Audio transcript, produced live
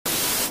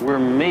We're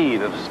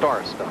made of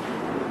star stuff.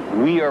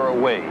 We are a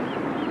way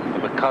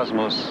for the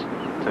cosmos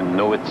to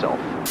know itself.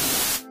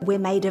 We're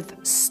made of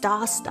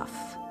star stuff.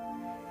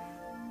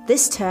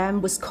 This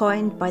term was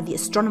coined by the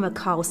astronomer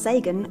Carl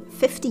Sagan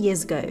 50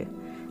 years ago,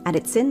 and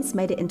it's since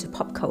made it into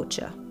pop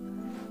culture.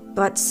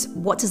 But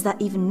what does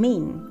that even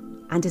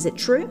mean? And is it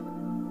true?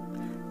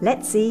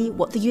 Let's see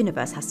what the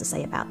universe has to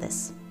say about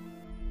this.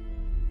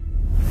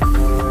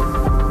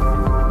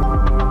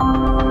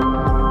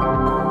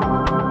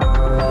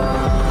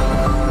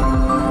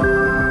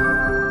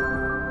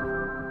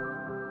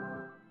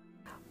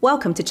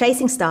 Welcome to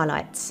Chasing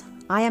Starlight.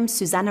 I am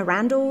Suzanna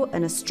Randall,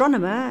 an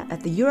astronomer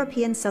at the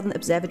European Southern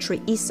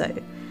Observatory ESO,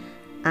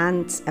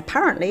 and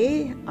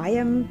apparently I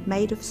am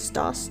made of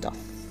star stuff.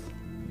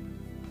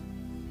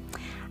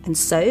 And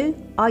so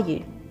are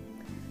you.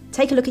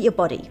 Take a look at your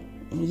body.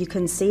 You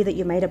can see that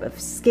you're made up of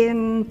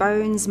skin,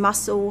 bones,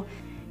 muscle.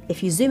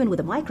 If you zoom in with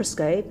a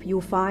microscope,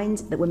 you'll find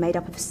that we're made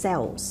up of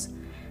cells.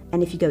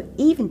 And if you go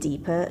even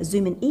deeper,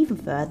 zoom in even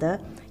further,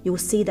 you'll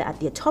see that at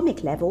the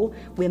atomic level,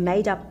 we're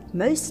made up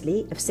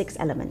mostly of 6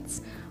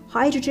 elements: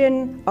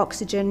 hydrogen,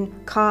 oxygen,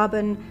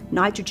 carbon,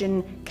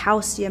 nitrogen,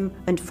 calcium,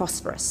 and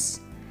phosphorus.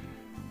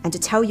 And to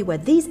tell you where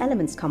these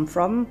elements come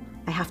from,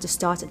 I have to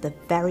start at the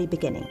very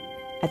beginning,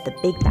 at the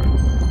Big Bang.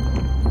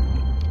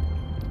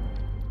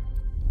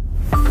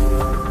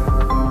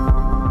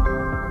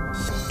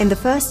 In the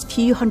first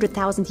few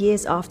 100,000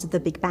 years after the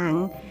Big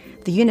Bang,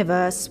 the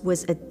universe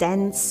was a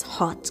dense,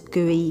 hot,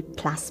 gooey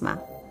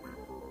plasma.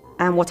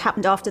 And what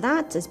happened after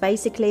that is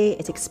basically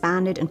it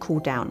expanded and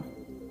cooled down.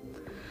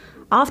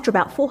 After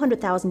about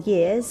 400,000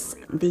 years,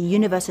 the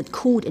universe had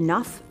cooled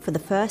enough for the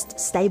first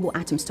stable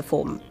atoms to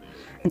form.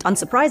 And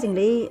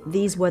unsurprisingly,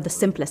 these were the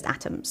simplest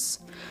atoms.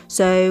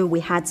 So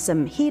we had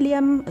some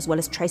helium as well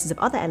as traces of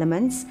other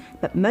elements,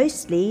 but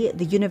mostly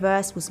the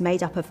universe was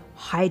made up of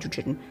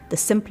hydrogen, the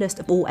simplest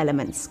of all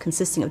elements,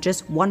 consisting of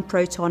just 1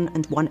 proton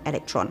and 1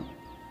 electron.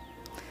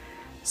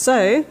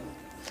 So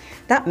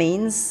that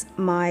means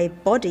my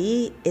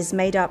body is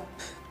made up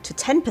to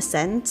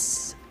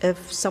 10% of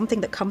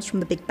something that comes from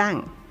the Big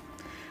Bang.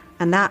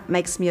 And that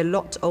makes me a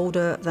lot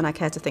older than I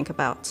care to think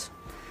about.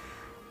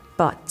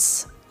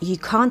 But you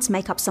can't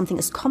make up something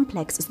as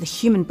complex as the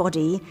human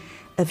body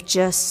of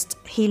just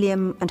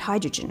helium and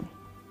hydrogen.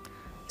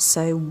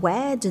 So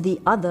where do the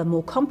other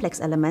more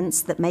complex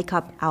elements that make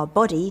up our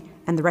body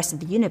and the rest of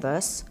the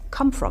universe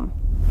come from?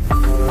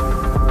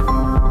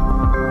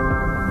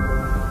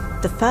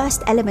 The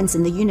first elements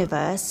in the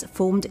universe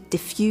formed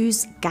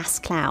diffuse gas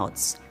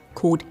clouds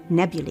called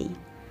nebulae,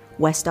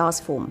 where stars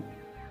form.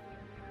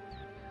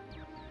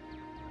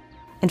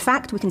 In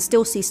fact, we can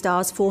still see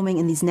stars forming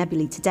in these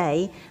nebulae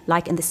today,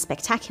 like in this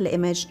spectacular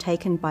image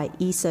taken by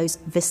ESO's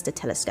VISTA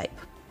telescope.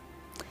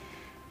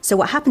 So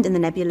what happened in the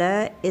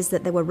nebula is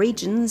that there were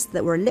regions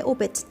that were a little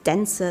bit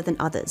denser than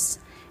others,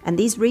 and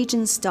these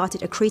regions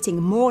started accreting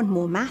more and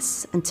more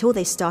mass until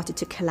they started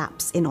to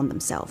collapse in on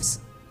themselves.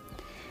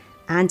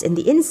 And in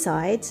the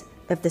inside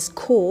of this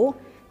core,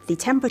 the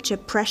temperature,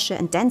 pressure,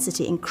 and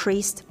density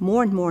increased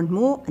more and more and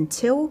more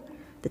until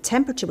the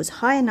temperature was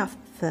high enough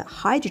for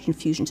hydrogen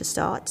fusion to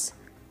start,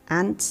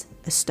 and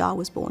a star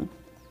was born.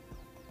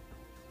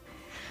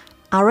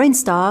 Our own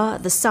star,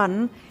 the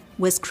Sun,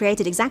 was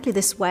created exactly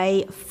this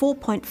way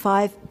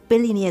 4.5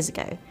 billion years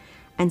ago.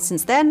 And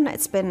since then,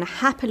 it's been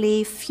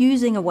happily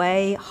fusing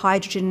away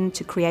hydrogen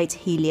to create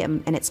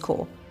helium in its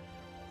core.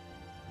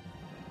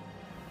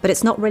 But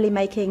it's not really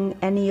making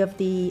any of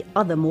the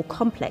other more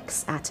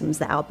complex atoms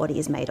that our body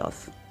is made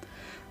of.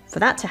 For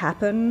that to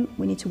happen,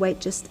 we need to wait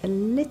just a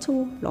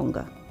little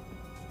longer.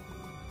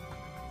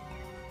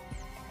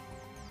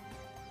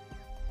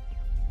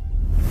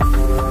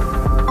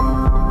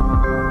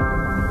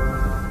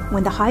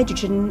 When the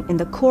hydrogen in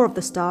the core of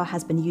the star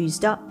has been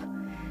used up,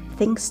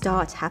 things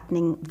start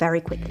happening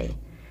very quickly.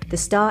 The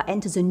star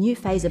enters a new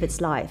phase of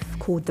its life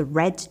called the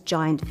red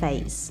giant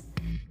phase.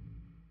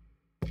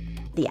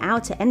 The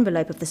outer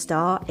envelope of the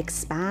star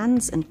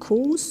expands and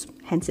cools,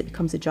 hence it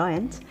becomes a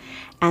giant,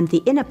 and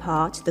the inner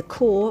part, the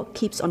core,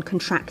 keeps on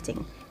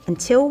contracting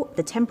until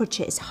the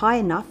temperature is high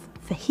enough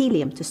for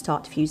helium to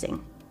start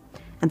fusing.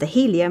 And the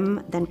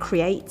helium then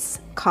creates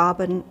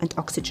carbon and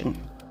oxygen.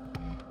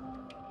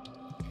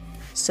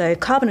 So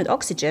carbon and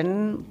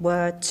oxygen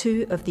were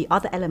 2 of the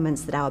other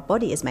elements that our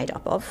body is made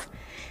up of,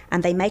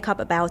 and they make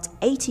up about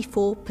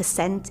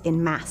 84%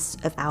 in mass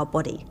of our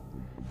body.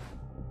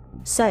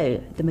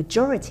 So the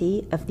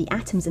majority of the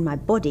atoms in my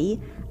body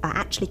are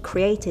actually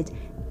created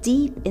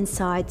deep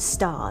inside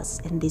stars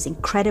in these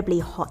incredibly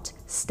hot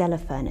stellar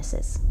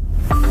furnaces.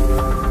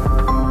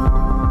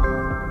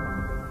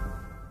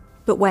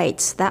 But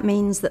wait, that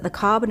means that the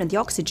carbon and the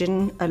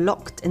oxygen are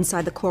locked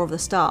inside the core of the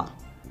star.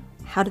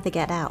 How do they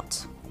get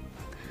out?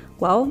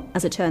 Well,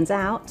 as it turns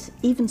out,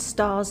 even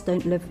stars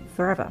don't live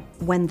forever.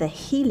 When the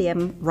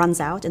helium runs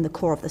out in the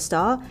core of the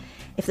star,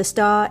 if the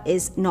star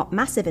is not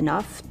massive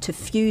enough to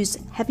fuse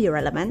heavier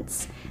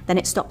elements, then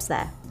it stops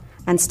there.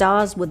 And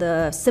stars with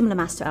a similar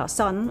mass to our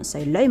Sun, so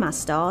low mass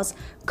stars,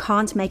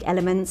 can't make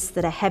elements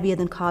that are heavier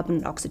than carbon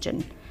and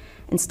oxygen.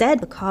 Instead,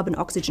 the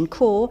carbon-oxygen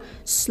core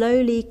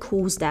slowly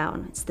cools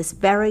down. It's this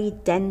very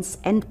dense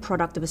end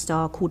product of a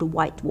star called a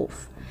white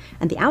dwarf.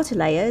 And the outer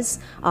layers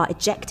are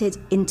ejected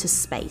into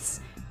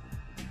space.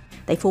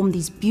 They form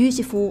these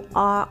beautiful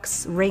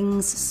arcs,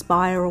 rings,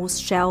 spirals,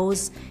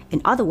 shells.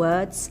 In other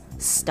words,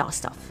 star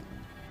stuff.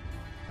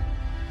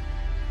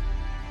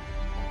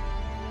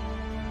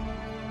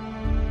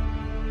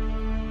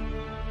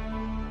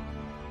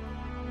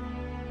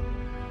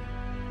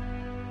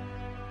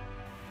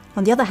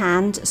 On the other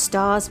hand,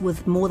 stars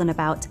with more than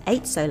about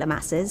 8 solar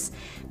masses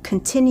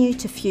continue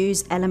to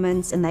fuse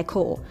elements in their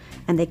core,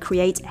 and they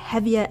create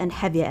heavier and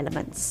heavier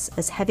elements,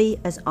 as heavy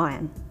as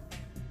iron.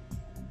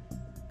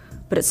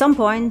 But at some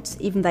point,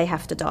 even they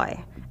have to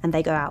die, and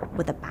they go out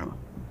with a bang.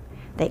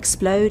 They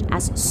explode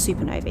as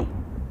supernovae.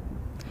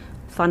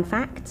 Fun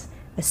fact,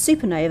 a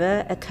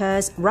supernova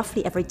occurs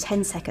roughly every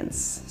 10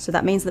 seconds. So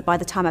that means that by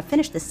the time I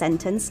finish this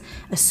sentence,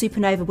 a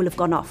supernova will have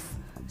gone off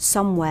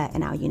somewhere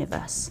in our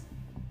universe.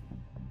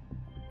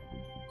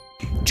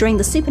 During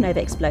the supernova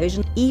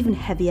explosion, even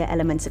heavier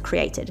elements are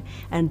created,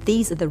 and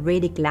these are the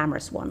really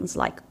glamorous ones,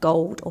 like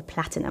gold or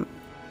platinum.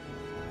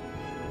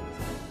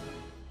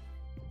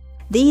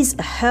 These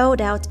are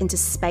hurled out into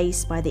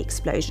space by the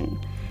explosion,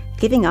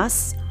 giving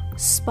us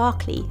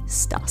sparkly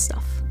star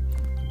stuff.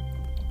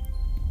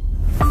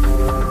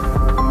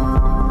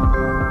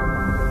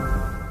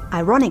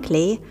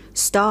 Ironically,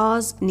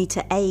 stars need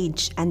to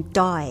age and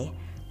die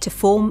to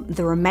form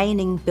the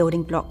remaining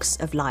building blocks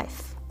of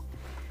life.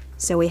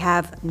 So we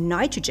have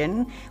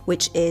nitrogen,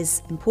 which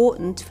is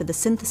important for the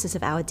synthesis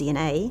of our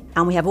DNA,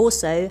 and we have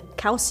also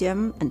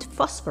calcium and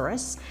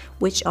phosphorus,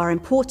 which are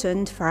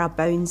important for our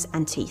bones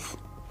and teeth.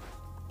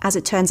 As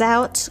it turns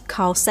out,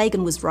 Carl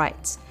Sagan was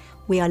right.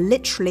 We are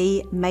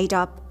literally made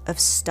up of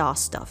star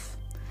stuff.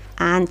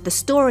 And the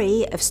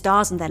story of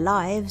stars and their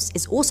lives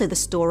is also the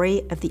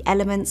story of the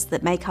elements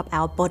that make up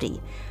our body.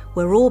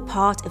 We're all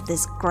part of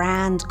this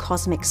grand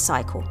cosmic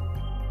cycle.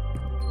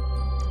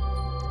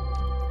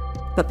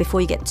 But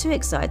before you get too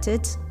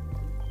excited,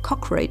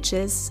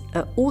 cockroaches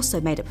are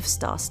also made up of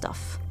star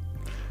stuff.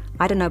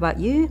 I don't know about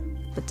you,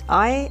 but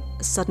I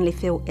suddenly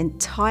feel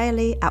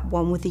entirely at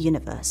one with the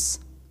universe.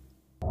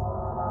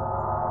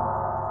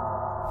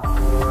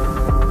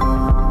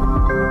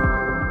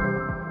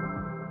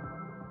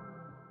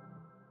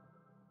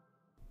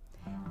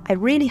 I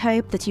really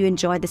hope that you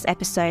enjoyed this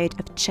episode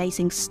of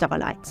Chasing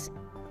Starlight.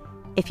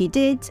 If you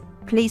did,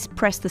 please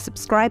press the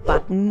subscribe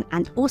button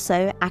and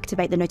also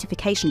activate the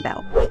notification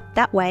bell.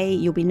 That way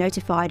you'll be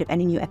notified of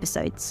any new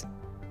episodes.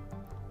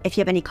 If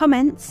you have any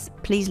comments,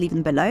 please leave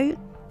them below.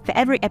 For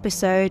every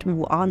episode, we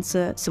will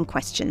answer some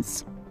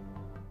questions.